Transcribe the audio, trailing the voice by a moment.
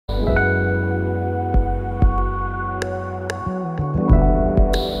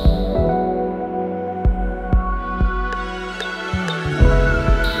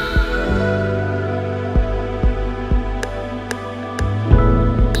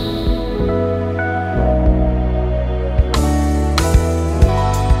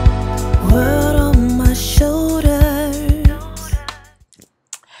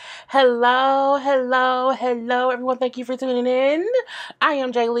Hello, everyone. Thank you for tuning in. I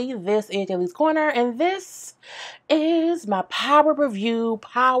am JayLee. This is JLeesCorner, and this is my Power Review,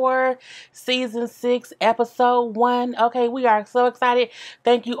 Power Season 6, Episode 1. Okay, we are so excited.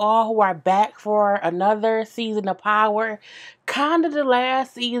 Thank you all who are back for another season of Power. Kind of the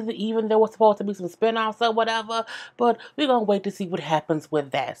last season, even though it's supposed to be some spinoffs or whatever, but we're going to wait to see what happens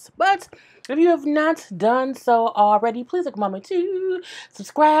with that. But if you have not done so already, please take a moment to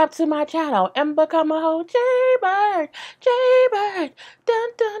subscribe to my channel and become a whole JayBird. Dun,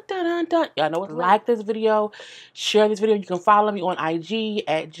 dun, dun, dun, dun. Y'all know what? Like this video, share this video. You can follow me on IG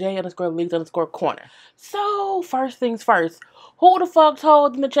at J_Lees_Corner. So, first things first. Who the fuck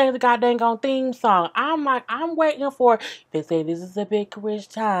told them to change the goddamn theme song? I'm waiting for, they say this is a big rich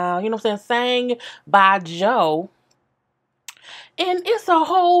town. You know what I'm saying? Sang by Joe. And it's a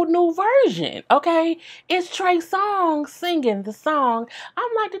whole new version, okay? It's Trey Songz singing the song. I'm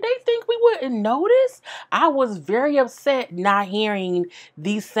like, did they think we wouldn't notice? I was very upset not hearing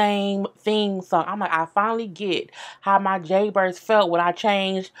the same theme song. I'm like, I finally get how my JayBirds felt when I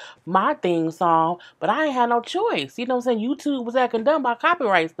changed my theme song, but I ain't had no choice. You know what I'm saying? YouTube was acting dumb by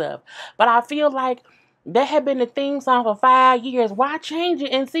copyright stuff. But I feel like that had been the theme song for 5 years. Why change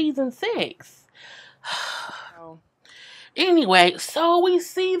it in season 6? Anyway, so we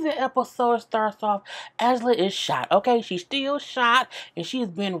see the episode starts off. Angela is shot. Okay, she's still shot and she's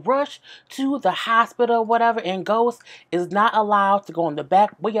been rushed to the hospital, whatever. And Ghost is not allowed to go in the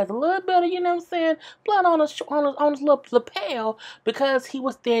back. But he has a little bit of, you know what I'm saying, blood on his little lapel because he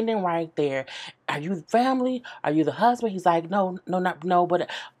was standing right there. Are you the family? Are you the husband? He's like, no, but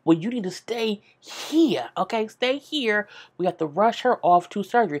well, you need to stay here, okay? Stay here. We have to rush her off to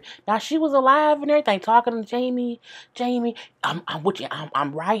surgery. Now, she was alive and everything, talking to Jamie, I'm with you.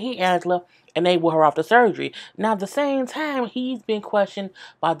 I'm right here, Angela. And they were her off to surgery. Now, at the same time, he's been questioned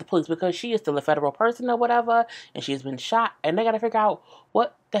by the police because she is still a federal person or whatever, and she's been shot, and they got to figure out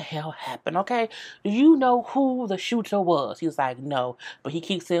what the hell happened, okay? Do you know who the shooter was? He's like, no, but he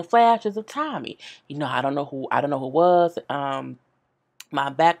keeps seeing flashes of Tommy. You know, I don't know who it was. My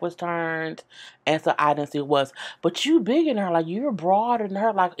back was turned, and so I didn't see who it was. But you bigger than her, like, you're broader than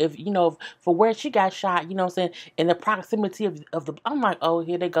her, like, if, you know, for where she got shot, you know what I'm saying, in the proximity of the, I'm like, oh,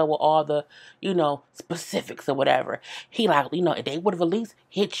 here they go with all the, you know, specifics or whatever. He like, you know, they would have at least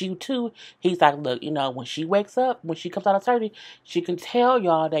hit you too. He's like, look, you know, when she wakes up, when she comes out of surgery, she can tell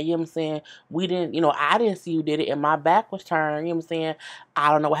y'all that, you know what I'm saying, we didn't, you know, I didn't see who did it, and my back was turned, you know what I'm saying,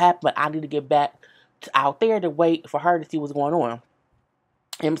 I don't know what happened, but I need to get back out there to wait for her to see what's going on.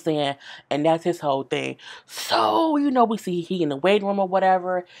 You know what I'm saying? And that's his whole thing. So, you know, we see he in the waiting room or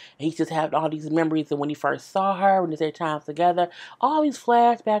whatever. And he's just having all these memories of when he first saw her, when they their times together. All these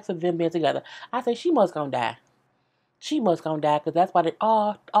flashbacks of them being together. I say, she must gonna die. She must gonna die because that's why they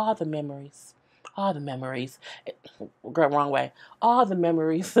all the memories. All the memories. Girl, wrong way. All the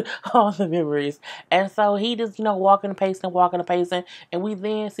memories. All the memories. And so he just, you know, walking and pacing. And we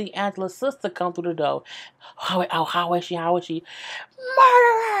then see Angela's sister come through the door. How is she? Murderer!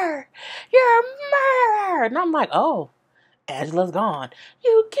 You're a murderer! And I'm like, oh, Angela's gone.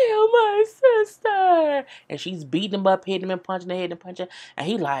 You killed my sister! And she's beating him up, hitting him and punching the head and punching. And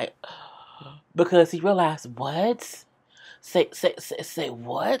he like, because he realized, what? Say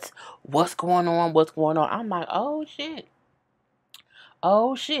what? What's going on? I'm like, oh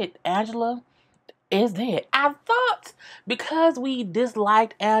shit, Angela is dead. I thought because we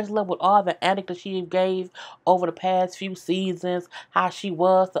disliked Angela with all the anecdotes she gave over the past few seasons, how she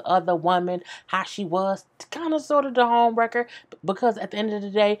was the other woman, how she was kind of sort of the home wrecker, because at the end of the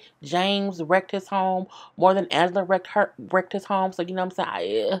day, James wrecked his home more than Angela wrecked his home. So, you know what I'm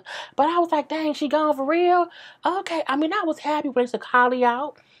saying? But I was like, dang, she gone for real? Okay, I mean, I was happy when they took Holly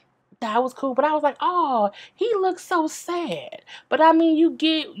out. That was cool, but I was like, oh, he looks so sad. But I mean, you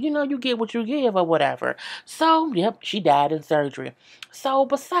get what you give or whatever. So, yep, she died in surgery. So,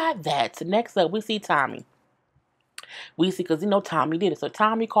 beside that, next up, we see Tommy. We see, because, you know, Tommy did it. So,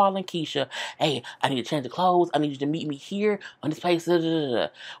 Tommy calling Keisha, hey, I need to change the clothes. I need you to meet me here on this place.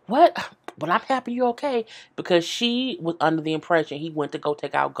 What? But I'm happy you're okay, because she was under the impression he went to go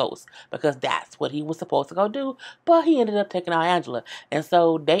take out Ghost, because that's what he was supposed to go do, but he ended up taking out Angela. And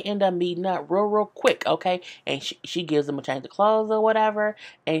so they end up meeting up real quick, okay? And she gives him a change of clothes or whatever,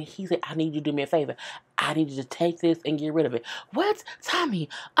 and he said, I need you to do me a favor. I need you to take this and get rid of it. What? Tommy?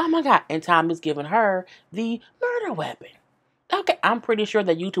 Oh my God. And Tommy's giving her the murder weapon. Okay, I'm pretty sure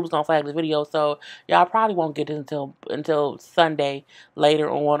that YouTube's gonna flag this video, so y'all probably won't get it until Sunday later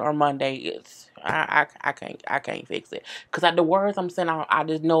on or Monday. I can't fix it because the words I'm saying I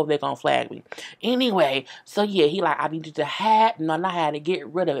just know they're gonna flag me anyway. So yeah, he like I need you to not to get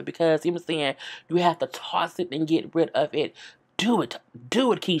rid of it because he was saying you have to toss it and get rid of it. Do it,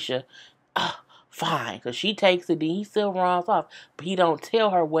 Keisha. Fine, because she takes it, then he still runs off, but he don't tell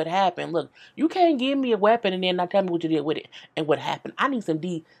her what happened. Look, you can't give me a weapon and then not tell me what you did with it and what happened. I need some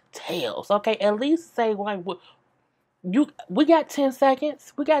details, okay? At least say like we got 10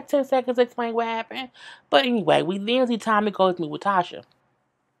 seconds. We got 10 seconds to explain what happened. But anyway, we then see Tommy goes to meet with Tasha.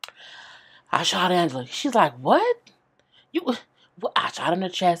 I shot Angela. She's like, what? You, well, I shot in the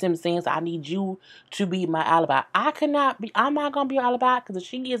chest him saying, I need you to be my alibi. I'm not going to be your alibi because if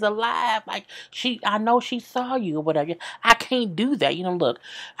she is alive, like, I know she saw you or whatever. I can't do that. Look,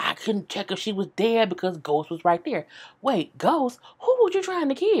 I couldn't check if she was dead because Ghost was right there. Wait, Ghost? Who was you trying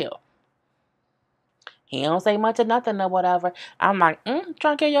to kill? He don't say much of nothing or whatever. I'm like, trying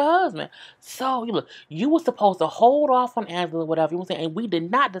to kill your husband. So, look, you were supposed to hold off on Angela or whatever. You know what I'm saying? And we did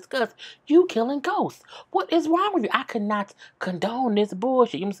not discuss you killing Ghosts. What is wrong with you? I could not condone this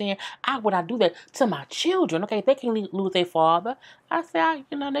bullshit. You know what I'm saying? I would not do that to my children. Okay, they can lose their father. I say,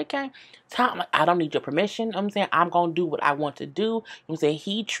 they can't. Like, I don't need your permission. You know what I'm saying? I'm going to do what I want to do. You know what I'm saying?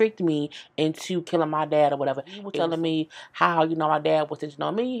 He tricked me into killing my dad or whatever. He was telling me how, my dad was snitching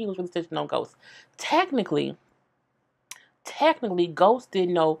on me. He was really snitching on Ghosts. Technically, Ghost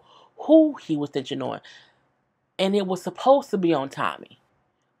didn't know who he was snitching on. And it was supposed to be on Tommy.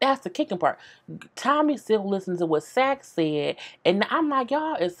 That's the kicking part. Tommy still listens to what Sax said. And I'm like,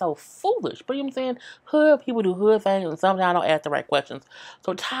 y'all is so foolish. But you know what I'm saying? Hood people do hood things and sometimes don't ask the right questions.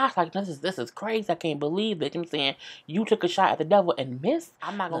 So Tosh like, this is crazy. I can't believe it. You know what I'm saying? You took a shot at the devil and missed.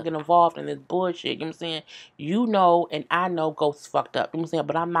 I'm not going to get involved in this bullshit. You know what I'm saying? You know and I know Ghost fucked up. You know what I'm saying?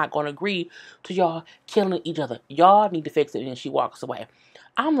 But I'm not going to agree to y'all killing each other. Y'all need to fix it. And she walks away.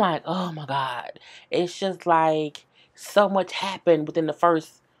 I'm like, oh my God. It's just like so much happened within the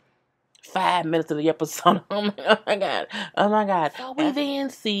first 5 minutes of the episode. Oh my God. Oh my God. So we then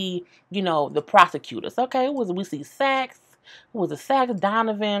see, the prosecutors. Okay, we see Sax. Who was it? Sax,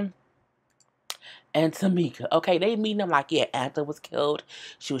 Donovan, and Tamika. Okay, they meeting them like, yeah, Angela was killed.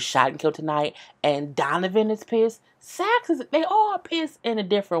 She was shot and killed tonight. And Donovan is pissed. They all pissed in a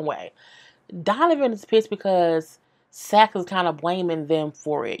different way. Donovan is pissed because Sax is kind of blaming them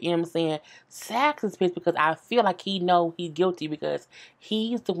for it. You know what I'm saying? Sax is pissed because I feel like he know he's guilty because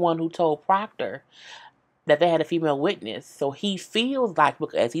he's the one who told Proctor that they had a female witness. So he feels like,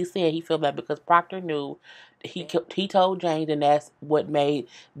 because as he said, he feels like because Proctor knew, he told James, and that's what made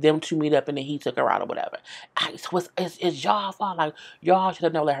them two meet up, and then he took her out or whatever. It's y'all fault. Like, y'all should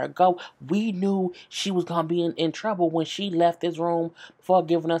have never let her go. We knew she was going to be in trouble when she left this room before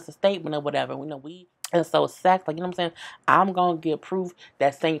giving us a statement or whatever. And so Sax, like, you know what I'm saying? I'm going to get proof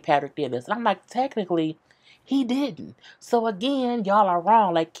that St. Patrick did this. And I'm like, technically, he didn't. So again, y'all are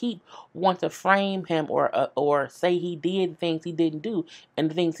wrong. Like, keep wanting to frame him or say he did things he didn't do. And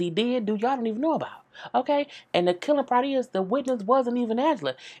the things he did do, y'all don't even know about. Okay? And the killing part is the witness wasn't even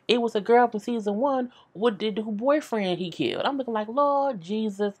Angela. It was a girl from season 1 with the boyfriend he killed. I'm looking like, Lord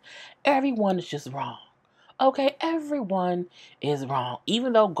Jesus, everyone is just wrong. Okay, everyone is wrong.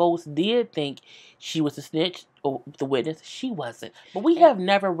 Even though Ghost did think she was a snitch or the witness, she wasn't. But we have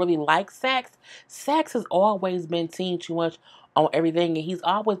never really liked Sax. Sax has always been seen too much on everything, and he's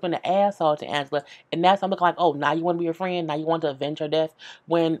always been an asshole to Angela. And that's I'm looking like, oh, now you want to be her friend? Now you want to avenge her death?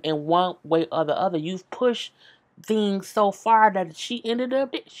 When in one way or the other, you've pushed things so far that she ended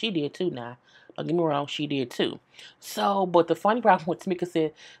up. She did too now. Don't get me wrong, she did too. So, but the funny problem with Tamika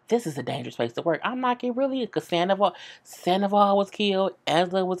said, this is a dangerous place to work. I'm like, it really is, because Sandoval was killed,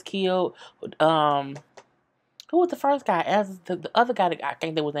 Angela was killed, who was the first guy? As the other guy, I can't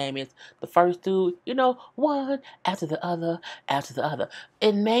think what his name is. The first dude, one after the other, after the other.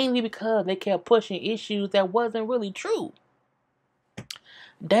 And mainly because they kept pushing issues that wasn't really true.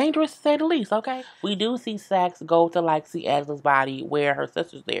 Dangerous to say the least, okay? We do see Sax go to, see Angela's body where her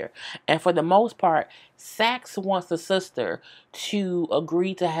sister's there. And for the most part, Sax wants the sister to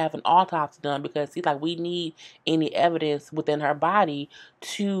agree to have an autopsy done because he's like, we need any evidence within her body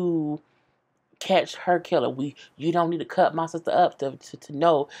to catch her killer. You don't need to cut my sister up to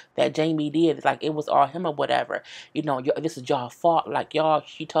know that Jamie did. It's like it was all him or whatever. This is y'all fault. Like y'all,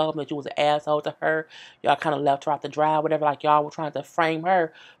 she told me that you was an asshole to her. Y'all kind of left her out to dry, whatever. Like y'all were trying to frame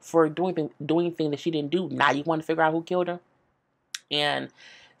her for doing things that she didn't do. Now you want to figure out who killed her. And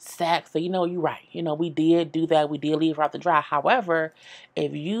Sax, so you're right. We did do that. We did leave her out to dry. However,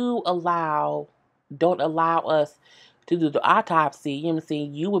 if you don't allow us to do the autopsy, you know what I'm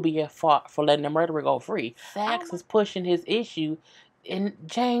saying, you would be at fault for letting the murderer go free. Saxe is pushing his issue, and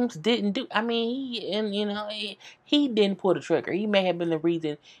James didn't do. I mean, he didn't pull the trigger. He may have been the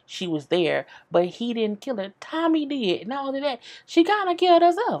reason she was there, but he didn't kill her. Tommy did. Not only that, she kind of killed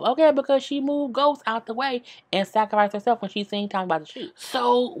herself, okay, because she moved Ghost out the way and sacrificed herself when she seen Tommy about to shoot.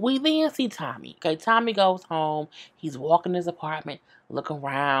 So we then see Tommy. Okay, Tommy goes home. He's walking his apartment, looking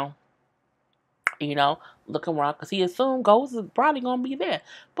around. Looking around because he assumed Ghost is probably going to be there.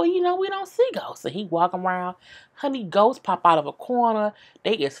 But, we don't see Ghost. So he walking around. Honey, Ghost pop out of a corner.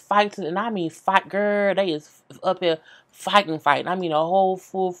 They is fighting, and I mean fight, girl. They is up here fighting. I mean a whole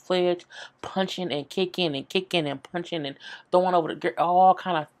full-fledged punching and kicking and punching and throwing over the girl. All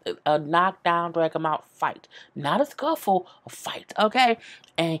kind of a knockdown, drag them out fight. Not a scuffle, a fight, okay?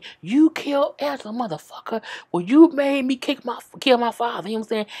 And you killed Angela, motherfucker. Well, you made me kill my father. You know what I'm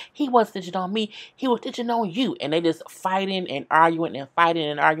saying? He wasn't stitching on me. He was stitching on you. And they just fighting and arguing and fighting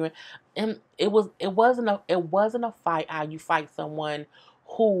and arguing. And it wasn't a fight how you fight someone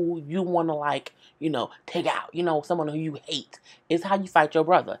who you want to take out, someone who you hate. It's how you fight your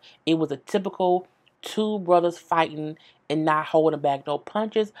brother. It was a typical two brothers fighting and not holding back no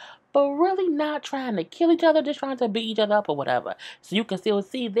punches, but really not trying to kill each other, just trying to beat each other up or whatever. So you can still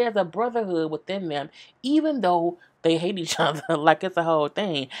see there's a brotherhood within them, even though they hate each other. Like it's a whole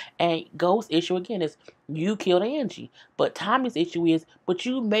thing. And Ghost's issue again is you killed Angie. But Tommy's issue is, but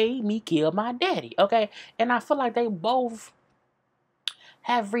you made me kill my daddy. Okay? And I feel like they both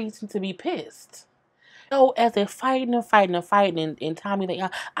have reason to be pissed. So as they're fighting, and Tommy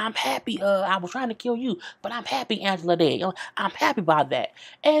like, I'm happy, I was trying to kill you, but I'm happy Angela dead. I'm happy about that.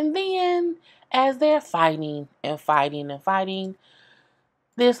 And then as they're fighting, this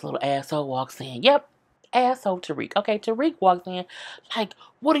little asshole walks in. Yep. Asshole Tariq. Okay, Tariq walks in like,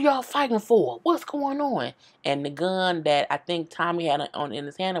 what are y'all fighting for? What's going on? And the gun that I think Tommy had in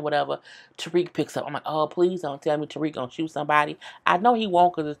his hand or whatever, Tariq picks up. I'm like, oh, please don't tell me Tariq gonna shoot somebody. I know he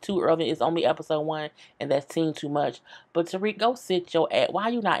won't because it's too early. It's only episode 1 and that's seen too much. But Tariq, go sit your ass. Why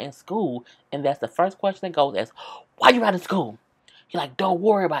are you not in school? And that's the first question that goes as, why you not in school? He like, don't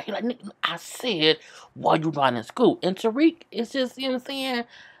worry about it. He like, I said, why you not in school? And Tariq is just, you know what I'm saying?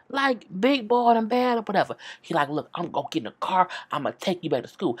 Like, big boy and bad or whatever. He like, look, I'm going to get in the car. I'm going to take you back to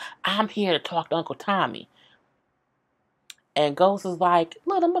school. I'm here to talk to Uncle Tommy. And Ghost is like,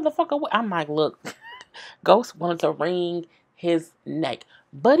 look, the motherfucker. I'm like, look, Ghost wanted to wring his neck.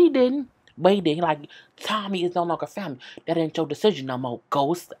 But he didn't. He like, Tommy is no longer family. That ain't your decision no more,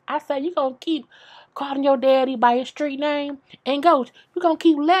 Ghost. I said, you going to keep calling your daddy by his street name? And Ghost, you going to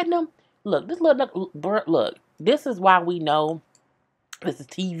keep letting him? Look, this is why we know this is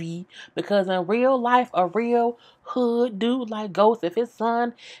TV, because in real life, a real hood dude like Ghost, if his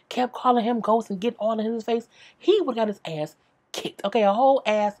son kept calling him Ghost and getting all in his face, he would have got his ass kicked. Okay, a whole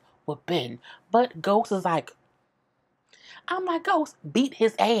ass would bend. But Ghost is like, I'm like, Ghost, beat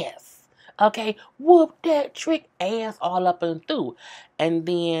his ass. Okay, whoop that trick ass all up and through. And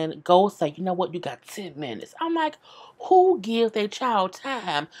then Ghost say, you know what, you got 10 minutes. I'm like, who gives their child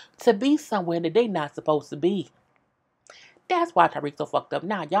time to be somewhere that they not supposed to be? That's why Tariq's so fucked up.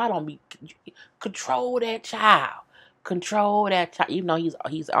 Now, y'all don't control that child. Control that child. Even though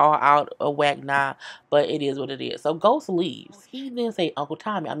he's all out of whack now, but it is what it is. So Ghost leaves. He then say, Uncle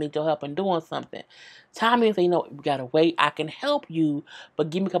Tommy, I need your help in doing something. Tommy say, we gotta wait. I can help you, but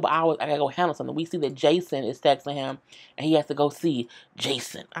give me a couple hours. I gotta go handle something. We see that Jason is texting him, and he has to go see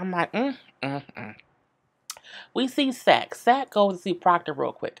Jason. I'm like, We see Sack. Sack goes to see Proctor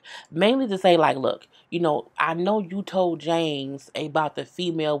real quick. Mainly to say, like, look, I know you told James about the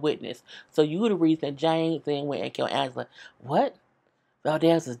female witness. So you the reason James then went and killed Angela. What?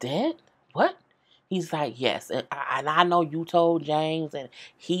 Valdez is dead? What? He's like, yes. And I know you told James, and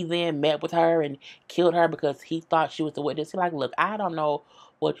he then met with her and killed her because he thought she was the witness. He's like, look, I don't know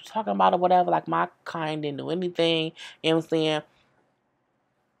what you're talking about or whatever. Like, my kind didn't do anything. You know what I'm saying?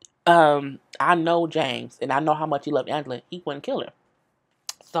 I know James, and I know how much he loved Angela. He wouldn't kill her.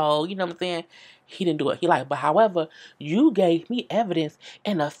 So, you know what I'm saying? He didn't do it. He like, but however, you gave me evidence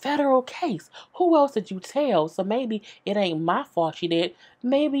in a federal case. Who else did you tell? So maybe it ain't my fault she did.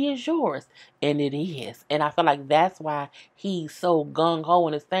 Maybe it's yours. And it is. And I feel like that's why he's so gung-ho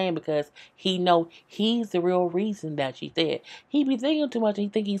in his thing, because he know he's the real reason that she dead. He be thinking too much and he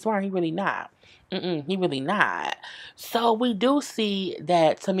think he's smart. He really not. He really not. So we do see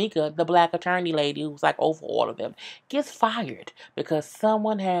that Tamika, the black attorney lady who's like over all of them, gets fired because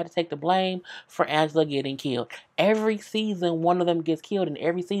someone had to take the blame for Angela getting killed. Every season, one of them gets killed, and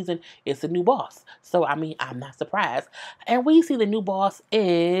every season it's a new boss. So, I mean, I'm not surprised. And we see the new boss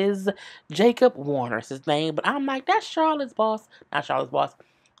is Jacob Warner's his name, but I'm like, that's Charlotte's boss. Not Charlotte's boss.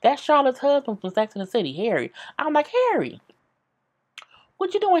 That's Charlotte's husband from Sex and the City, Harry. I'm like, Harry,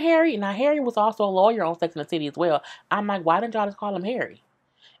 what you doing, Harry? Now, Harry was also a lawyer on Sex and the City as well. I'm like, why didn't y'all just call him Harry?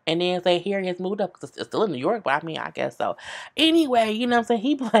 And then say Harry has moved up because it's still in New York, but I mean, I guess so. Anyway, you know what I'm saying?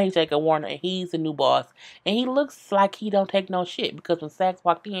 He plays Jacob Warner, and he's the new boss. And he looks like he don't take no shit because when Sax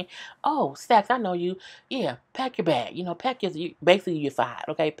walked in, oh, Sax, I know you. Yeah, pack your bag. You know, basically you're fired,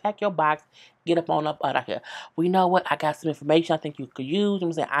 okay? Pack your box, get up on up out of here. Well, you know what? I got some information I think you could use. You know what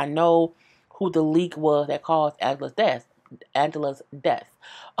I'm saying? I know who the leak was that caused Angela's death.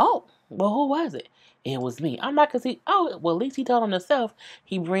 Oh, well, who was it? It was me. I'm like, at least he told on himself.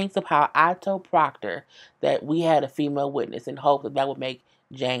 He brings up how I told Proctor that we had a female witness in hope that would make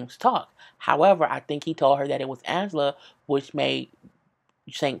James talk. However, I think he told her that it was Angela, which made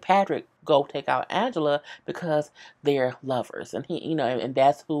St. Patrick go take out Angela because they're lovers. And and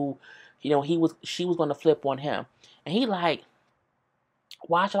that's who, she was going to flip on him. And he like,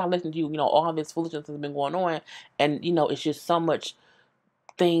 why should I listen to you? All this foolishness has been going on. And, it's just so much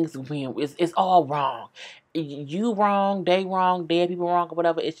things being, it's all wrong. You wrong, they wrong, dead people wrong, or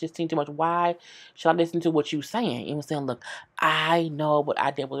whatever. It's just too much. Why should I listen to what you saying? You know, saying, look, I know what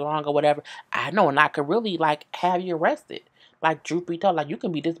I did was wrong or whatever. I know, and I could really have you arrested. Like truth be told, you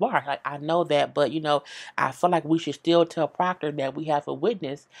can be disbarred. I know that, but I feel like we should still tell Proctor that we have a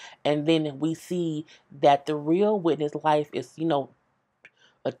witness, and then if we see that the real witness life is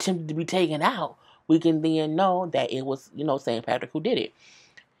attempted to be taken out, we can then know that it was St. Patrick who did it.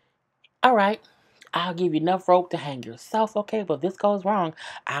 All right, I'll give you enough rope to hang yourself, okay? But if this goes wrong,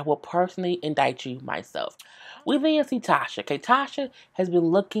 I will personally indict you myself. We then see Tasha. Okay, Tasha has been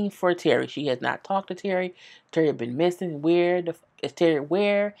looking for Terry. She has not talked to Terry. Terry has been missing. Where is Terry?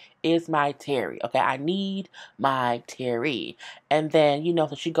 Where is my Terry? Okay, I need my Terry. And then,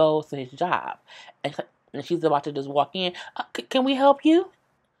 so she goes to his job. And she's about to just walk in. Can we help you?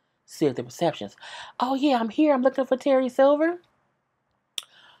 See the receptions. Oh, yeah, I'm here. I'm looking for Terry Silver.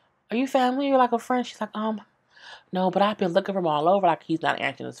 Are you family or like a friend? She's like, no, but I've been looking for him all over. Like, he's not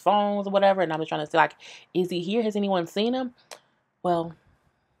answering his phones or whatever. And I'm just trying to say, is he here? Has anyone seen him? Well,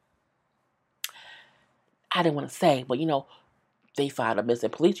 I didn't want to say, but, they filed a missing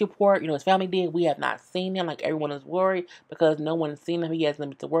police report. His family did. We have not seen him. Like, everyone is worried because no one has seen him. He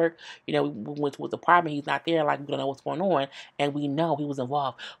hasn't been to work. We went to his apartment. He's not there. Like, we don't know what's going on. And we know he was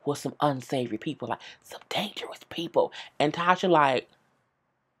involved with some unsavory people, like some dangerous people. And Tasha, like,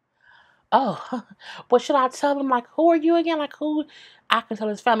 oh, what should I tell him? Like, who are you again? Like, who? I can tell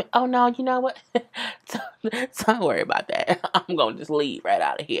his family. Oh, no, you know what? Don't worry about that. I'm going to just leave right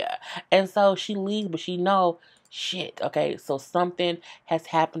out of here. And so she leaves, but she know, shit, okay, so something has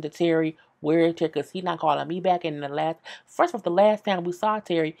happened to Terry. Where is Terry? Because he's not calling me back. And the last time we saw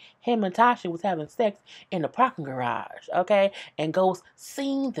Terry, him and Tasha was having sex in the parking garage, okay? And Ghost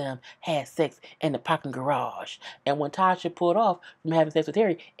seen them had sex in the parking garage. And when Tasha pulled off from having sex with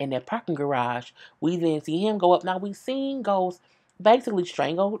Terry in that parking garage, we then see him go up. Now we seen Ghost basically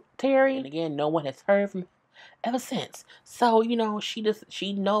strangle Terry. And again, no one has heard from him ever since. So,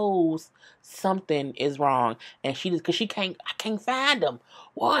 she knows something is wrong. And because I can't find him.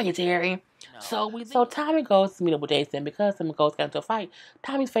 Why are you, Terry? No. So Tommy goes to meet up with Jason. Because Tommy goes got into a fight,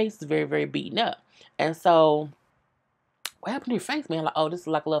 Tommy's face is very, very beaten up. And so, what happened to your face, man? Like, oh, this is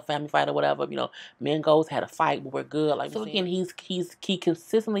like a little family fight or whatever. Me and Ghost had a fight, but we're good. Like, so again, he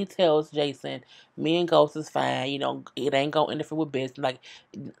consistently tells Jason, me and Ghost is fine. It ain't gonna interfere with business. Like,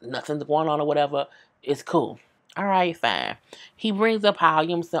 nothing's going on or whatever. It's cool. All right, fine. He brings up how,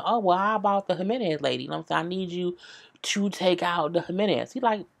 oh, well, how about the Jimenez lady? I need you to take out the Jimenez. He's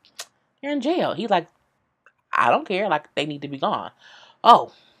like, you're in jail. He's like, I don't care. Like, they need to be gone.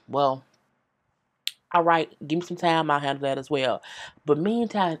 Oh, well, all right, give me some time. I'll handle that as well. But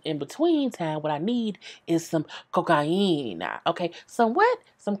meantime, in between time, what I need is some cocaine. Okay, some what?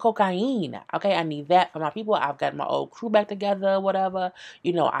 Some cocaine. Okay, I need that for my people. I've got my old crew back together, whatever.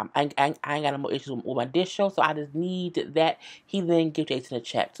 I ain't got no more issues with my dish show, so I just need that. He then gives Jason a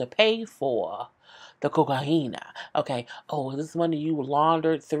check to pay for the cocaine. Okay, oh, is this money you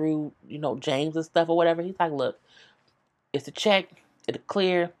laundered through, James' stuff or whatever? He's like, look, it's a check. It'll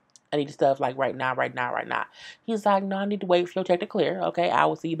clear. I need the stuff like right now. He's like, no, I need to wait for your check to clear. Okay, I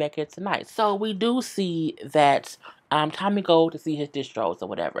will see you back here tonight. So we do see that Tommy go to see his distros or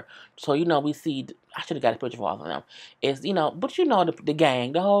whatever. So, we see, I should have got a picture of all of them. It's, but the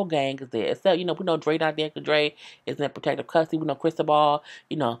gang, the whole gang is there. Except, we know Dre not there because Dre is in protective custody. We know Cristobal,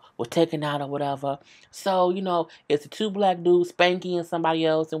 was taken out or whatever. So, it's the two black dudes, Spanky and somebody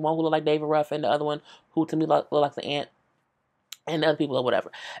else, and one who look like David Ruff and the other one who to me look like the aunt. and other people or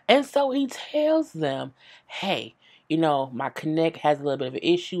whatever. And so he tells them, hey, my connect has a little bit of an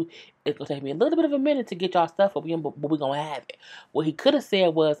issue. It's going to take me a little bit of a minute to get y'all stuff, but we're going to have it. What he could have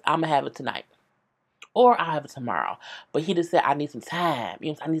said was, I'm going to have it tonight. Or I'll have it tomorrow. But he just said, I need some time.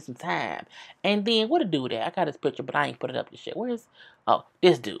 I need some time. And then, what a dude at? I got his picture, but I ain't put it up this shit.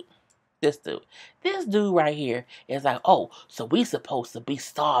 This dude. This dude right here is like, oh, so we supposed to be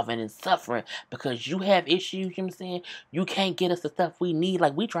starving and suffering because you have issues, you know what I'm saying? You can't get us the stuff we need,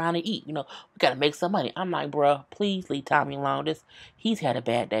 like we trying to eat, we gotta make some money. I'm like, bruh, please leave Tommy alone. He's had a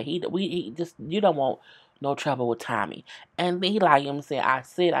bad day. You don't want no trouble with Tommy. And then he like, I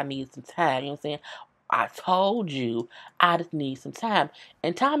said I need some time, I told you I just need some time.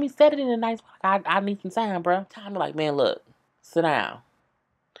 And Tommy said it in a nice way, I need some time, bruh. Tommy like, man, look, sit down.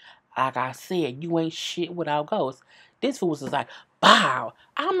 Like I said, you ain't shit without Ghost. This fool was just like, wow.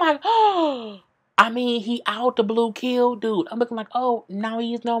 I'm like, oh. I mean, he out the blue kill, dude. I'm looking like, oh, now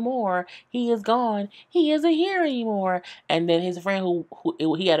he is no more. He is gone. He isn't here anymore. And then his friend,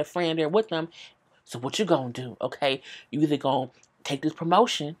 he had a friend there with him. So what you gonna do, okay? You either gonna take this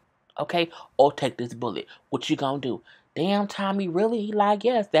promotion, okay, or take this bullet. What you gonna do? Damn, Tommy, really? He like,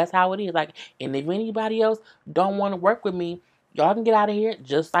 yes, that's how it is. Like, and if anybody else don't want to work with me, y'all can get out of here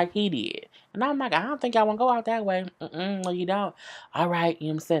just like he did. And I'm like, I don't think y'all want to go out that way. No, you don't. All right, you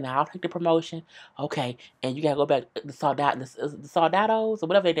know what I'm saying? Now I'll take the promotion. Okay, and you got to go back to the Soldados or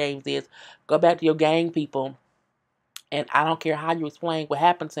whatever their names is. Go back to your gang people. And I don't care how you explain what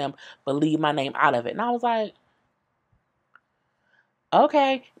happened to him, but leave my name out of it. And I was like,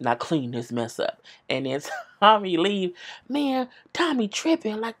 okay, now clean this mess up. And then Tommy leave. Man, Tommy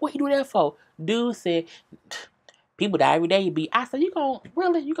tripping. Like, what he do that for? Dude said, people die every day, B. I said, you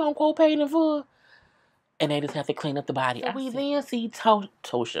gonna quote paid in full? And they just have to clean up the body. So we then see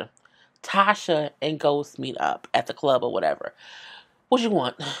Tasha and Ghost meet up at the club or whatever. What you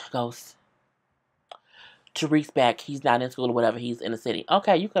want, Ghost? Tariq's back. He's not in school or whatever. He's in the city.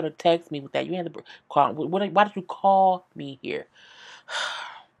 Okay, you could have texted me with that. You had to call. Why did you call me here?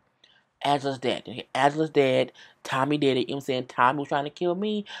 Angela's dead. Angela's dead. Tommy did it. You know what I'm saying? Tommy was trying to kill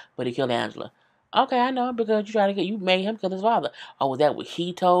me, but he killed Angela. Okay, I know, because you made him kill his father. Oh, was that what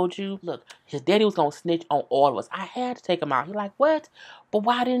he told you? Look, his daddy was going to snitch on all of us. I had to take him out. He's like, what? But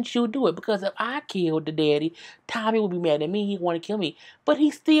why didn't you do it? Because if I killed the daddy, Tommy would be mad at me. He want to kill me. But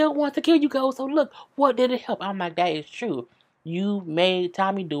he still wants to kill you, Ghost. So look, what did it help? I'm like, that is true. You made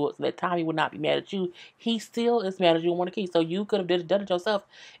Tommy do it so that Tommy would not be mad at you. He still is mad at you and want to kill you. So you could have done it yourself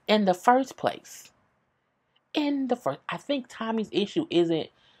in the first place. I think Tommy's issue isn't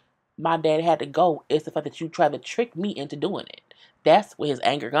my dad had to go. It's the fact that you tried to trick me into doing it. That's where his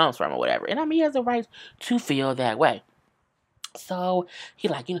anger comes from or whatever. And I mean, he has a right to feel that way. So he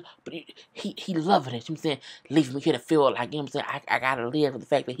like, but he loving it. You know what I'm saying? Leaving me here to feel like, you know what I'm saying? I gotta live with the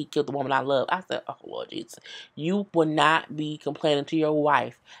fact that he killed the woman I love. I said, oh Lord Jesus, you will not be complaining to your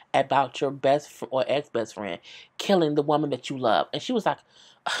wife about your best or ex-best friend killing the woman that you love. And she was like,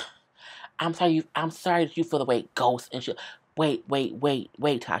 I'm sorry that you feel the way, Ghost. And she, wait,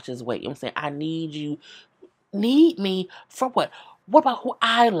 Tasha, just wait. You know what I'm saying? I need you. Need me for what? What about who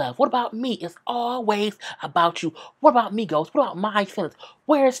I love? What about me? It's always about you. What about me, Ghost? What about my feelings?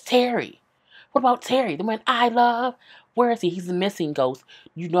 Where's Terry? What about Terry, the man I love? Where is he? He's missing, Ghost.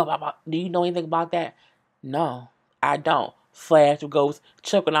 Do you know anything about that? No, I don't. Flash of Ghost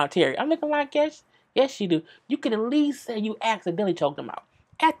choking out Terry. I'm looking like, yes, you do. You can at least say you accidentally choked him out.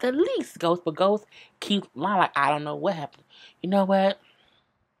 At the least, Ghost. But Ghost keeps lying like, I don't know what happened. You know what?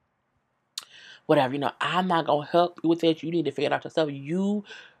 Whatever, I'm not going to help you with it. You need to figure it out yourself. You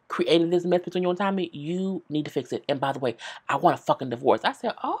created this mess between you and Tommy. You need to fix it. And by the way, I want a fucking divorce. I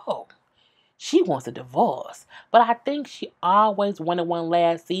said, oh, she wants a divorce. But I think she always wanted one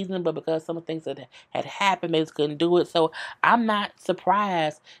last season, but because some of the things that had happened, they just couldn't do it. So I'm not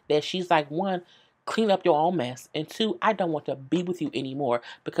surprised that she's like, one, clean up your own mess. And two, I don't want to be with you anymore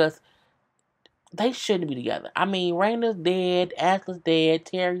because they shouldn't be together. I mean, Raina's dead, Ashley's dead,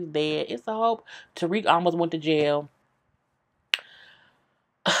 Terry's dead. It's a hope. Tariq almost went to jail.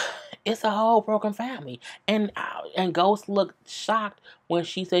 It's a whole broken family. And Ghost looked shocked when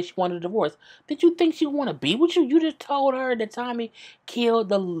she said she wanted a divorce. Did you think she would want to be with you? You just told her that Tommy killed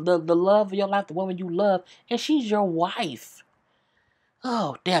the love of your life, the woman you love, and she's your wife.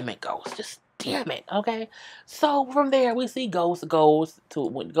 Oh, damn it, Ghost. Just damn it, okay? So from there, we see Ghost goes to,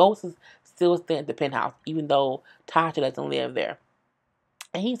 when Ghost is still staying at the penthouse, even though Tasha doesn't live there.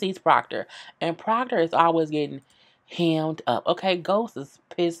 And he sees Proctor. And Proctor is always getting hemmed up. Okay, Ghost is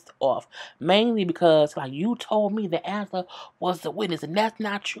pissed off. Mainly because, like, you told me that Angela was the witness, and that's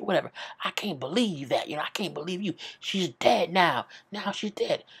not true, whatever. I can't believe that. I can't believe you. She's dead now. Now she's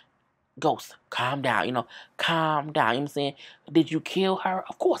dead. Ghost, calm down. Calm down. You know what I'm saying? Did you kill her?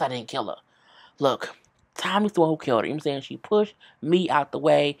 Of course I didn't kill her. Look, Tommy's the one who killed her. You know what I'm saying? She pushed me out the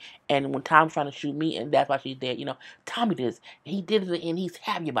way, and when Tommy's trying to shoot me, and that's why she's dead. Tommy did this. He did it, and he's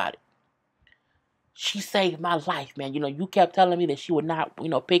happy about it. She saved my life, man. You kept telling me that she would not,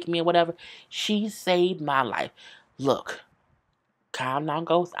 pick me or whatever. She saved my life. Look, calm down,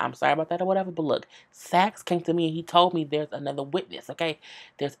 Ghost. I'm sorry about that or whatever, but look, Sax came to me and he told me there's another witness, okay?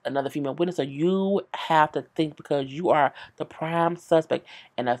 There's another female witness, so you have to think because you are the prime suspect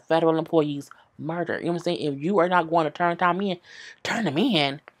in a federal employee's murder. You know what I'm saying? If you are not going to turn him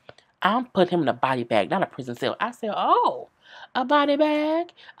in, I'm putting him in a body bag, not a prison cell. I said, oh, a body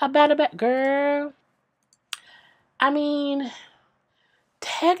bag? A body bag? Girl, I mean,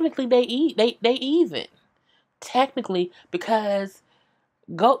 technically they even. Technically, because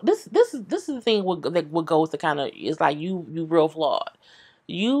this is the thing what goes to kind of is like you real flawed.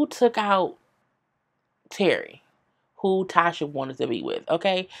 You took out Terry, who Tasha wanted to be with.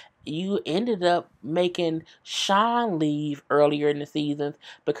 Okay, you ended up making Sean leave earlier in the seasons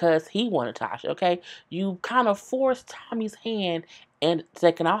because he wanted Tasha. Okay, you kind of forced Tommy's hand and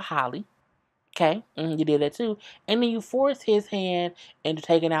taking out Holly. Okay, you did that too, and then you forced his hand into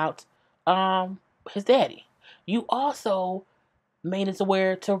taking out his daddy. You also made it to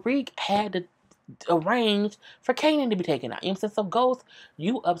where Tariq had to arrange for Kanan to be taken out. You know what I'm saying? So Ghost,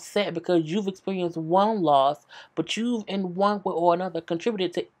 you upset because you've experienced one loss, but you've in one way or another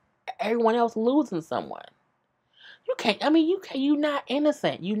contributed to everyone else losing someone. You can't. I mean, you're not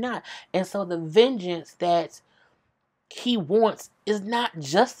innocent. You're not. And so the vengeance that he wants is not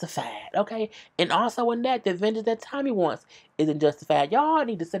justified, okay? And also in that, the vengeance that Tommy wants isn't justified. Y'all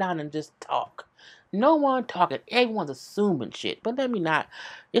need to sit down and just talk. No one talking. Everyone's assuming shit. But let me not.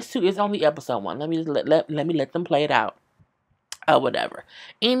 It's only episode 1. Let me let them play it out. Or whatever.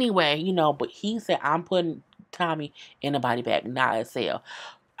 Anyway, but he said I'm putting Tommy in a body bag, not a cell.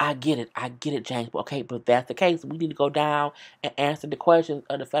 I get it, James. Okay, but if that's the case, we need to go down and answer the questions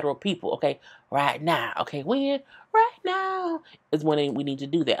of the federal people. Okay, right now. Okay, when? Right now is when we need to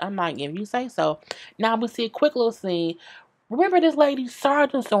do that. I'm like, if you say so. Now we see a quick little scene. Remember this lady,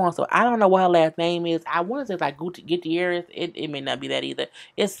 Sergeant so-and-so. I don't know what her last name is. I want to say like Gutierrez. It may not be that either.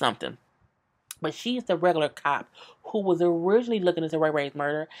 It's something. But she's the regular cop who was originally looking into Ray Ray's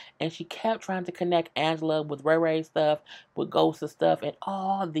murder, and she kept trying to connect Angela with Ray Ray's stuff, with Ghost's stuff, and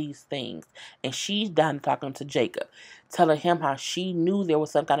all these things. And she's done talking to Jacob, telling him how she knew there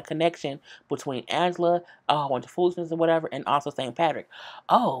was some kind of connection between Angela, a whole bunch of foolishness or whatever, and also St. Patrick.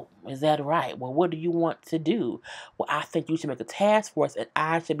 Oh, is that right? Well, what do you want to do? Well, I think you should make a task force, and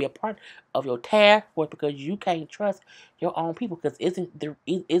I should be a part of your task force because you can't trust your own people, because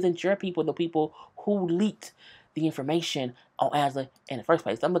isn't your people the people who leaked the information on Angela in the first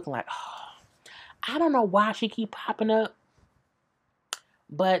place? I'm looking like, oh, I don't know why she keep popping up,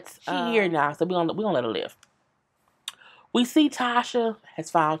 but she here now, so we gonna let her live. We see Tasha has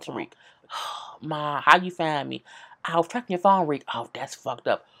found Tariq. Ma, how you find me? I was tracking your phone, Rick. Oh, that's fucked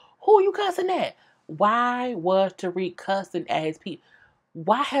up. Who you cussing at? Why was Tariq cussing at his people?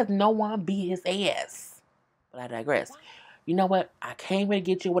 Why has no one beat his ass? But I digress. You know what? I came here to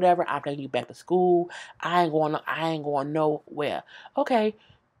get you, whatever. I'm taking you back to school. I ain't going nowhere. Okay,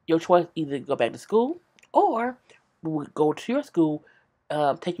 your choice: either go back to school or we would go to your school,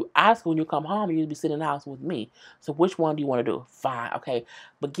 take you out of school, and you come home and you'll be sitting in the house with me. So which one do you want to do? Fine, okay,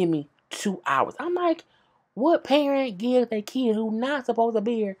 but give me 2 hours. I'm like, what parent gives their kid who not supposed to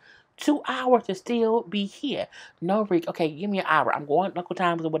be here 2 hours to still be here? No, Rick. Okay, give me an hour. I'm going Uncle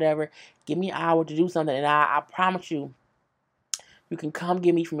Times or whatever. Give me an hour to do something, and I promise you, you can come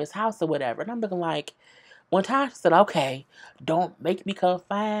get me from his house or whatever. And I'm looking like, when Tasha said, okay, don't make me come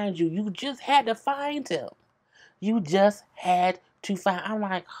find you. You just had to find him. You just had to find. I'm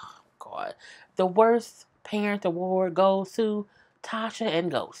like, oh, God. The worst parent award goes to Tasha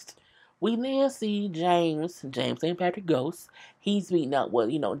and Ghost. We then see James St. Patrick Ghost. He's meeting up with,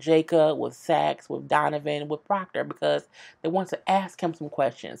 Jacob, with Sax, with Donovan, with Proctor, because they want to ask him some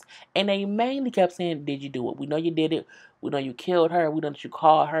questions. And they mainly kept saying, did you do it? We know you did it. We know you killed her. We know that you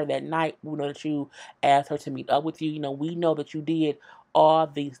called her that night. We know that you asked her to meet up with you. We know that you did all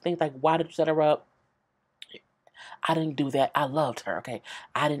these things. Like, why did you set her up? I didn't do that. I loved her, okay?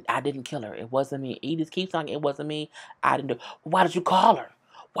 I didn't kill her. It wasn't me. Edith keeps saying it wasn't me. I didn't do it. Why did you call her?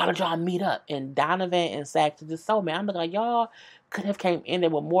 Why did y'all meet up? And Donovan and Sax are just so mad. I'm like, y'all could have came in there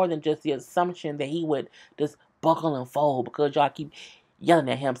with more than just the assumption that he would just buckle and fold because y'all keep yelling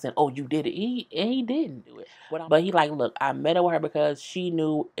at him saying, oh, you did it. He didn't do it. But he like, look, I met up with her because she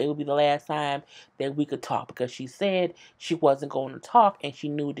knew it would be the last time that we could talk because she said she wasn't going to talk and she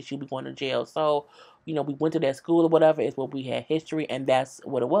knew that she'd be going to jail. So, we went to that school or whatever. It's what we had history and that's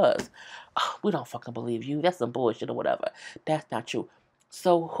what it was. Oh, we don't fucking believe you. That's some bullshit or whatever. That's not true.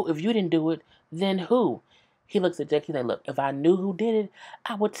 So if you didn't do it, then who? He looks at Jake. He's like, look, if I knew who did it,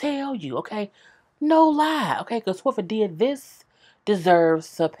 I would tell you, okay? No lie, okay? Because whoever did this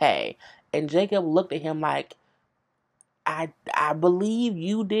deserves to pay. And Jacob looked at him like, I believe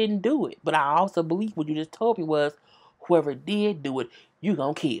you didn't do it. But I also believe what you just told me was whoever did do it, you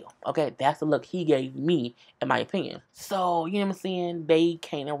gonna kill. Okay? That's the look he gave me, in my opinion. So, you know what I'm saying? They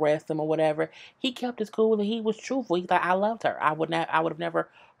can't arrest him or whatever. He kept his cool and he was truthful. He's like, I loved her. I would have never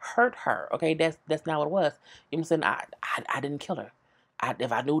hurt her. Okay? That's not what it was. You know what I'm saying? I didn't kill her.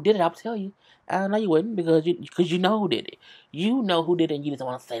 If I knew who did it, I would tell you. No, you wouldn't because you know who did it. You know who did it and you just don't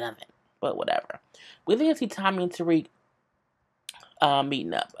want to say nothing. But whatever. We then see Tommy and Tariq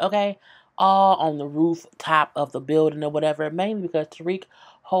meeting up, okay? All on the rooftop of the building or whatever, mainly because Tariq's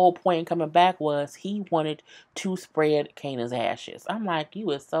whole point in coming back was he wanted to spread Kanan's ashes. I'm like,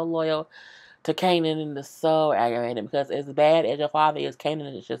 you is so loyal to Kanan and it's so aggravating because as bad as your father is,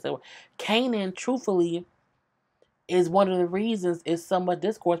 Kanan is just so... Kanan, truthfully, is one of the reasons is so much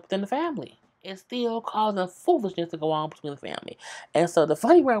discourse within the family. It's still causing foolishness to go on between the family. And so the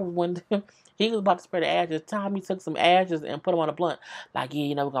funny part was when he was about to spread the ashes, Tommy took some ashes and put them on a blunt. Like,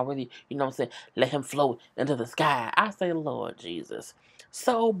 yeah, we're going to really, what I'm saying, let him float into the sky. I say, Lord Jesus.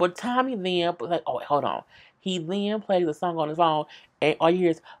 So, but Tommy then, like, oh, wait, hold on. He then plays the song on his phone, and all you hear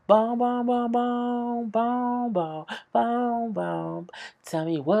is, boom, boom, boom, boom, boom, boom, boom, boom. Tell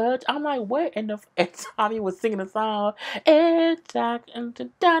me what? I'm like, what? And Tommy was singing the song, it's like,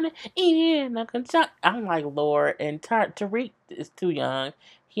 I'm like, Lord, and Tariq is too young.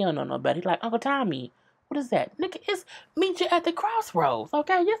 He don't know no better. He's like, Uncle Tommy, what is that? Nigga, it's Meet You at the Crossroads,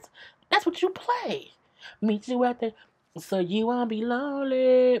 okay? Yes, that's what you play. Meet you at the... So you won't be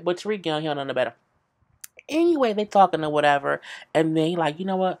lonely. But Tariq young, he don't know no better. Anyway, they talking or whatever. And then he like, you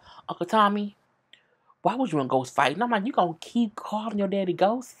know what, Uncle Tommy, why would you and Ghost fight? And I'm like, you gonna keep calling your daddy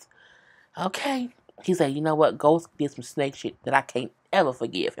Ghost? Okay. He said, you know what, Ghost did some snake shit that I can't ever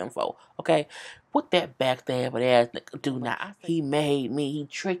forgive him for. Okay? What that backstabbing ass nigga do now? He made me, he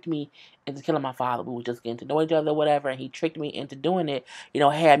tricked me into killing my father. We were just getting to know each other or whatever, and he tricked me into doing it.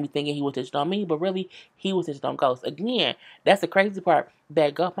 Had me thinking he was touching on me, but really, he was touching on Ghost. Again, that's the crazy part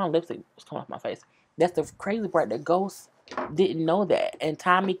that Ghost, my lipstick was coming off my face. That's the crazy part that Ghost didn't know that. And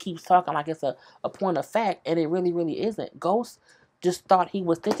Tommy keeps talking like it's a point of fact, and it really, really isn't. Ghost just thought he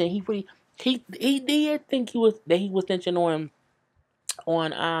was touching. He did think he was snitching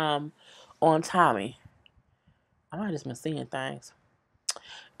on Tommy. I might have just been seeing things.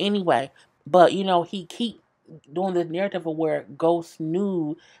 Anyway, but he keep doing this narrative of where Ghost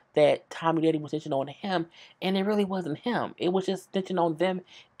knew that Tommy Daddy was snitching on him, and it really wasn't him. It was just snitching on them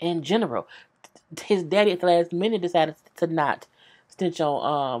in general. His daddy at the last minute decided to not snitch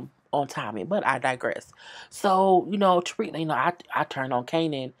on Tommy, but I digress. So, Tariq, I turned on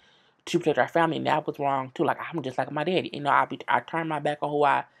Kanan to protect our family, and that was wrong too. Like, I'm just like my daddy. I turn my back on who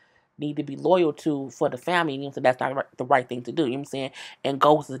I need to be loyal to for the family. So that's not the right thing to do. You know what I'm saying? And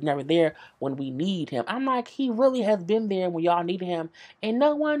Ghost is never there when we need him. I'm like, he really has been there when y'all needed him, and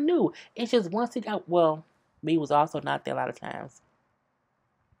no one knew. It's just once he got, me was also not there a lot of times.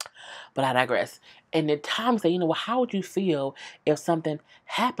 But I digress. And then Tom said, how would you feel if something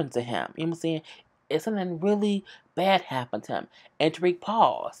happened to him? You know what I'm saying? If something really bad happened to him. And Tariq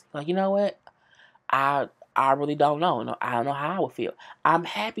paused. Like, you know what? I really don't know. No, I don't know how I would feel. I'm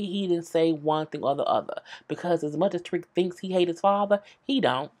happy he didn't say one thing or the other. Because as much as Tariq thinks he hates his father, he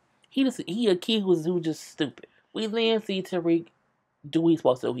don't. He a kid who's just stupid. We then see Tariq do what he's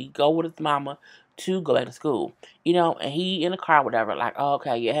supposed to. He go with his mama to go back to school. And he in the car, whatever, like, oh,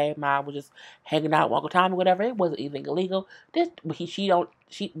 okay, yeah, hey, mom, was just hanging out with Uncle Tommy, whatever. It wasn't anything illegal. But he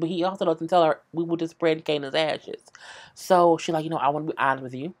also doesn't tell her we were just spreading Kanan's ashes. So she like, I want to be honest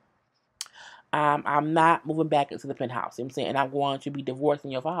with you. I'm not moving back into the penthouse. You know what I'm saying? And I'm going to be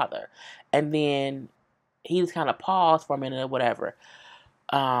divorcing your father. And then he just kind of paused for a minute or whatever.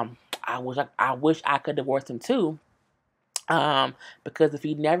 I wish I could divorce him too. Because if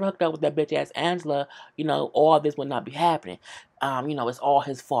he never hooked up with that bitch ass Angela, all this would not be happening. It's all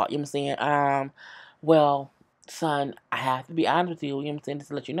his fault. You know what I'm saying? Well, son, I have to be honest with you. You know what I'm saying? Just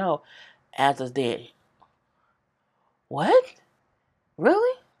to let you know, Angela's dead. What?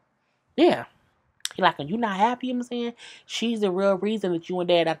 Really? Yeah. He like, are you not happy? You know what I'm saying? She's the real reason that you and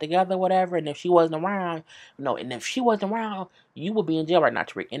dad not together, whatever. And if she wasn't around, and if she wasn't around, you would be in jail right now,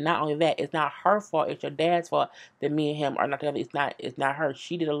 Tariq. And not only that, it's not her fault. It's your dad's fault that me and him are not together. It's not her.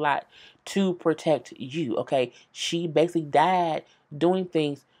 She did a lot to protect you. Okay, she basically died doing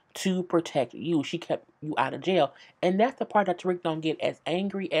things to protect you. She kept you out of jail. And that's the part that Tariq don't get. As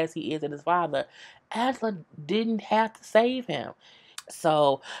angry as he is at his father, Asla didn't have to save him.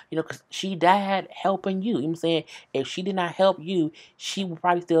 So, because she died helping you. You know what I'm saying? If she did not help you, she would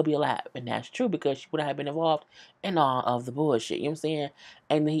probably still be alive. And that's true because she would not have been involved in all of the bullshit. You know what I'm saying?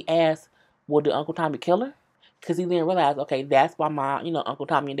 And then he asked, well, did Uncle Tommy kill her? Because he then realized, okay, that's why Uncle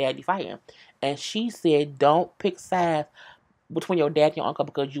Tommy and Daddy fighting. And she said, don't pick sides between your dad and your uncle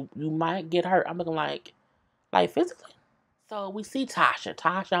because you might get hurt. I'm looking like physically. So we see Tasha.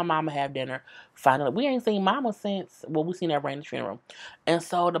 Tasha and Mama have dinner. Finally, we ain't seen Mama since, we seen her right in the funeral. And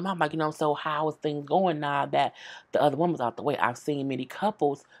so the mama like, so how is things going now that the other woman's out the way? I've seen many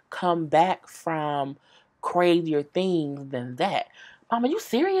couples come back from crazier things than that. Mama, you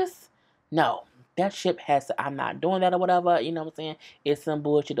serious? No. That ship I'm not doing that or whatever, you know what I'm saying? It's some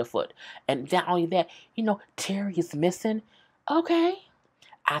bullshit afoot. And not only that, Terry is missing. Okay.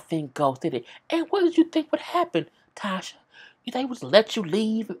 I think Ghost did it. And what did you think would happen, Tasha? You think he would just let you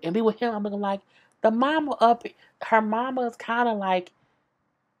leave and be with him? I'm looking like her mama is kind of like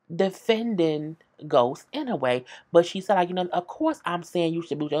defending Ghost in a way, but she said, of course I'm saying you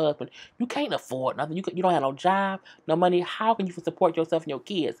should be with your husband. You can't afford nothing. You don't have no job, no money. How can you support yourself and your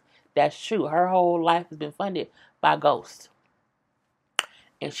kids? That's true. Her whole life has been funded by Ghost.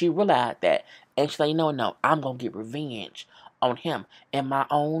 And she realized that. And she's like, no, I'm going to get revenge on him in my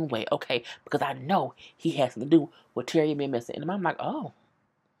own way. Okay, because I know he has to do with Terry being missing. And I'm like, oh,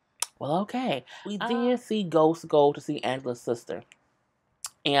 well, okay. We then see Ghost go to see Angela's sister.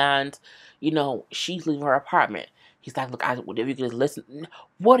 And, she's leaving her apartment. He's like, look, if you could just listen.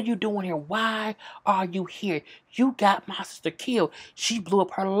 What are you doing here? Why are you here? You got my sister killed. She blew up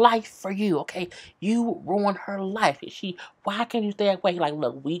her life for you, okay? You ruined her life. Why can't you stay away? Like,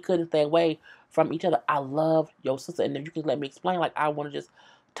 look, we couldn't stay away from each other. I love your sister. And if you could let me explain, I want to just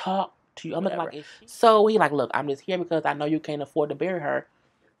talk to you. I'm like, so he like, look, I'm just here because I know you can't afford to bury her.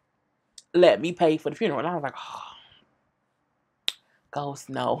 Let me pay for the funeral. And I was like, oh. Ghost,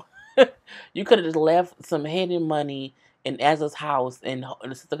 no. You could have just left some hidden money in Ezra's house and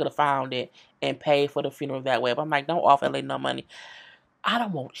the sister could have found it and paid for the funeral that way. But I'm like, don't offer LA no money. I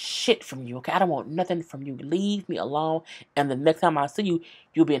don't want shit from you, okay? I don't want nothing from you. Leave me alone. And the next time I see you,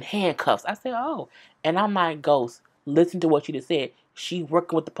 you'll be in handcuffs. I said, oh. And I'm like, Ghost, listen to what she just said. She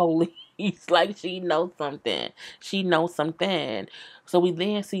working with the police. Like she knows something. She knows something. So we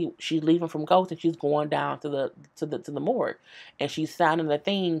then see she's leaving from Ghost and she's going down to the morgue. And she's signing the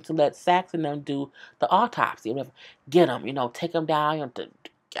thing to let Sax and them do the autopsy. Whatever. Get them, take them down.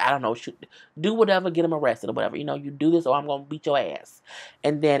 I don't know, do whatever, get him arrested or whatever. You do this or I'm going to beat your ass.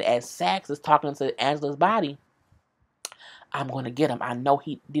 And then as Sax is talking to Angela's body, I'm going to get him. I know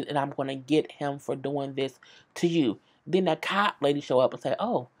he did, and I'm going to get him for doing this to you. Then the cop lady show up and say,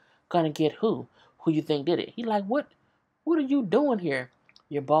 oh, gonna get who? Who you think did it? He like, what are you doing here?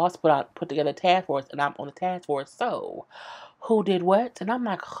 Your boss put together a task force, and I'm on the task force. So, who did what? And I'm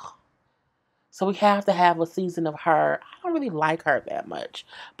like, oh. So we have to have a season of her. I don't really like her that much.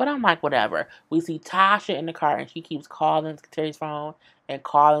 But I'm like, whatever. We see Tasha in the car and she keeps calling Terry's phone and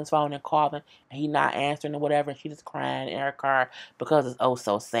calling his phone and calling. And he not answering or whatever. And she's just crying in her car because it's oh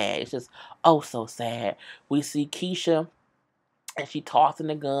so sad. It's just oh so sad. We see Keisha and she tossing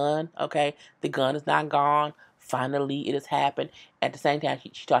the gun. Okay. The gun is not gone. Finally, it has happened. At the same time,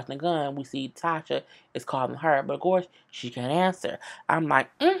 she tossing the gun. We see Tasha is calling her. But of course, she can't answer. I'm like,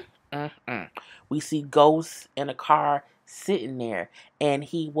 We see Ghost in a car sitting there, and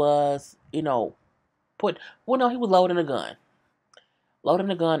he was, he was loading a gun. Loading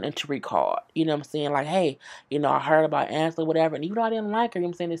the gun into record. You know what I'm saying? Like, hey, I heard about Ansel or whatever, and even though I didn't like her, you know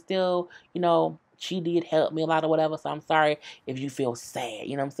what I'm saying, it's still, she did help me a lot or whatever, so I'm sorry if you feel sad,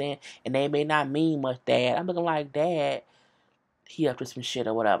 you know what I'm saying? And they may not mean much, Dad. I'm looking like, Dad, he up to some shit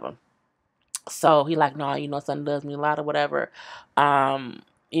or whatever. So he like, no, son does me a lot or whatever. Cool.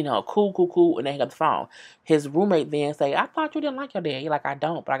 And then he got the phone. His roommate then say, I thought you didn't like your dad. He like, I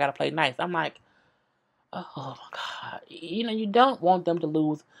don't, but I got to play nice. I'm like, oh my God. You don't want them to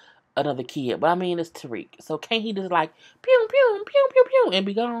lose another kid. But I mean, it's Tariq. So can't he just like, pew, pew, pew, pew, pew, and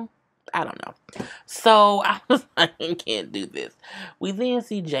be gone? I don't know. So I was like, I can't do this. We then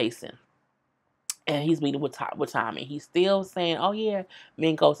see Jason. And he's meeting with Tommy. He's still saying, oh yeah, me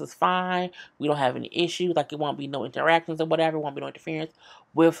and Ghost is fine. We don't have any issues. Like, it won't be no interactions or whatever. It won't be no interference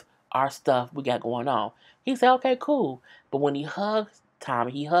with our stuff we got going on. He said, okay, cool. But when he hugs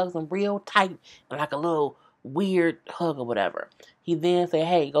Tommy, he hugs him real tight and like a little weird hug or whatever. He then said,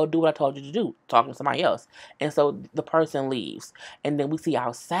 hey, go do what I told you to do, talking to somebody else. And so the person leaves. And then we see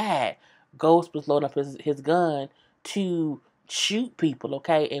outside, Ghost was loading up his gun to shoot people,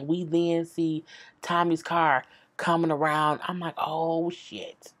 okay? And we then see Tommy's car coming around. I'm like, oh,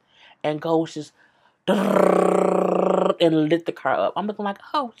 shit. And Ghost just and lit the car up. I'm looking like,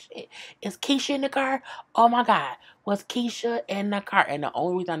 oh, shit. Is Keisha in the car? Oh, my God. Was Keisha in the car? And the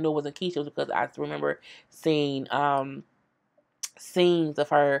only reason I knew it wasn't Keisha was because I remember seeing scenes of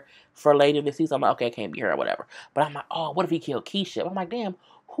her for later in the season. I'm like, okay, it can't be her or whatever. But I'm like, oh, what if he killed Keisha? I'm like, damn,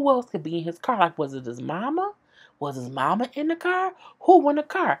 who else could be in his car? Like, was it his mama? Was his mama in the car? Who in the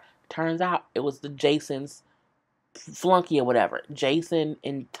car? Turns out it was the Jason's flunky or whatever. Jason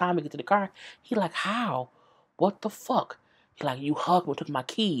and Tommy get to the car. He like, how? What the fuck? He like, you hugged me, took my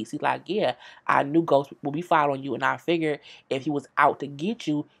keys. He's like, yeah, I knew Ghost would be following you, and I figured if he was out to get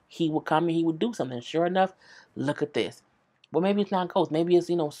you, he would come and he would do something. Sure enough, look at this. Well, maybe it's not Ghost. Maybe it's,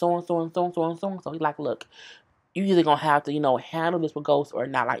 so and so and so and so and so and so. He's like, look, you either gonna have to, handle this with Ghost or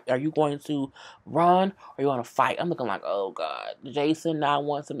not. Like, are you going to run or you gonna fight? I'm looking like, oh God, Jason now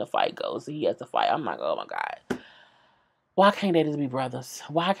wants him to fight Ghost. He has to fight. I'm like, oh my God. Why can't they just be brothers?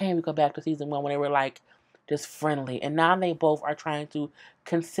 Why can't we go back to season 1 when they were like just friendly? And now they both are trying to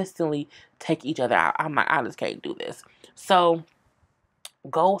consistently take each other out. I'm like, I just can't do this. So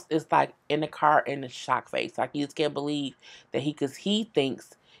Ghost is like in the car in the shock face. Like he just can't believe that because he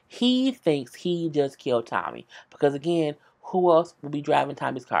thinks he just killed Tommy. Because again, who else would be driving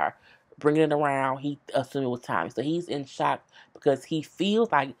Tommy's car? Bringing it around, he assumed it was Tommy. So he's in shock because he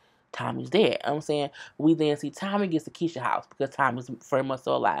feels like Tommy's dead. You know what I'm saying? We then see Tommy gets to Keisha's house because Tommy's very much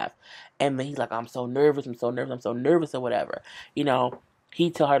still alive. And then he's like, I'm so nervous or whatever. He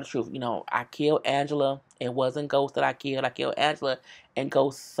tell her the truth. I killed Angela. It wasn't Ghost that I killed. I killed Angela, and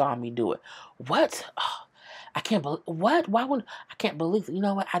Ghost saw me do it. What? Oh, I can't believe. What? Why would I can't believe it? You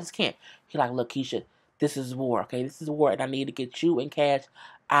know what? I just can't. He's like, look, Keisha, this is war. Okay, this is war, and I need to get you and Cash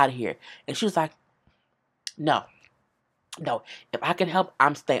out of here. And she was like, no. If I can help,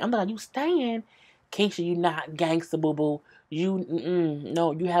 I'm staying. I'm like, you staying? Keisha, you not gangster, boo-boo.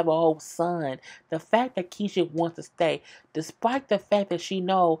 No, you have a whole son. The fact that Keisha wants to stay, despite the fact that she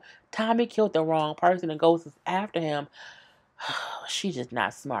know Tommy killed the wrong person and Ghost is after him, she's just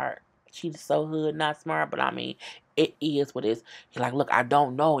not smart. She's so hood, not smart, but I mean, it is what it is. He's like, look, I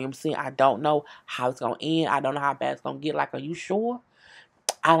don't know. You know what I'm saying? I don't know how it's going to end. I don't know how bad it's going to get. Like, are you sure?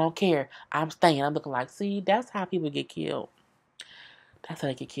 I don't care. I'm staying. I'm looking like, see, that's how people get killed. That's how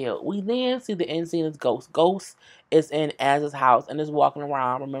they get killed. We then see the end scene is Ghost. Ghost is in Az's house and is walking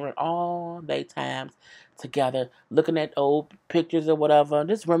around, remembering all their times together, looking at old pictures or whatever,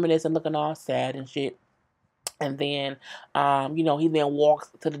 just reminiscing, looking all sad and shit. And then, he then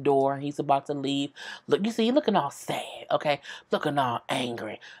walks to the door and he's about to leave. Look, you see, he's looking all sad, okay? Looking all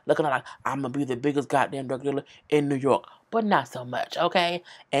angry. Looking all like, I'm going to be the biggest goddamn drug dealer in New York. But not so much, okay?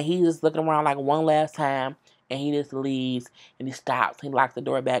 And he's just looking around like one last time. And he just leaves and he stops. He locks the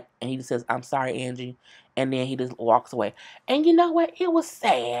door back and he just says, I'm sorry, Angie. And then he just walks away. And you know what? It was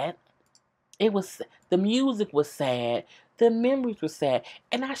sad. The music was sad. The memories were sad.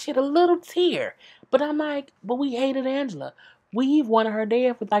 And I shed a little tear. But I'm like, but we hated Angela. We've wanted her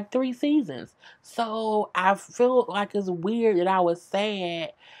dead for like 3 seasons. So I feel like it's weird that I was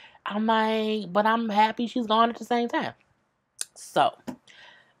sad. I'm like, but I'm happy she's gone at the same time. So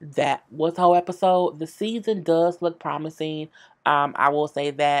that was the whole episode. The season does look promising. I will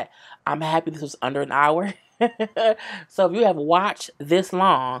say that I'm happy this was under an hour. So if you have watched this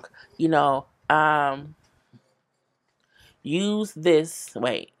long, use this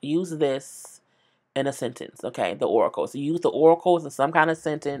in a sentence, okay? The oracles. So use the oracles in some kind of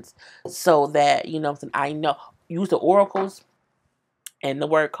sentence so that, I know. Use the oracles and the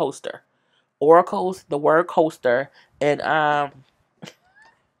word coaster. Oracles, the word coaster, and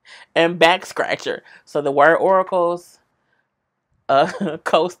back scratcher. So the word oracles,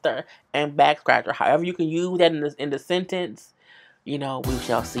 coaster, and back scratcher. However you can use that in the sentence, we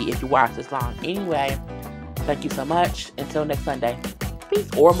shall see if you watch this long. Anyway, thank you so much. Until next Sunday. Peace.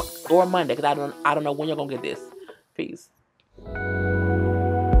 Or Monday, because I don't know when you're gonna get this. Peace.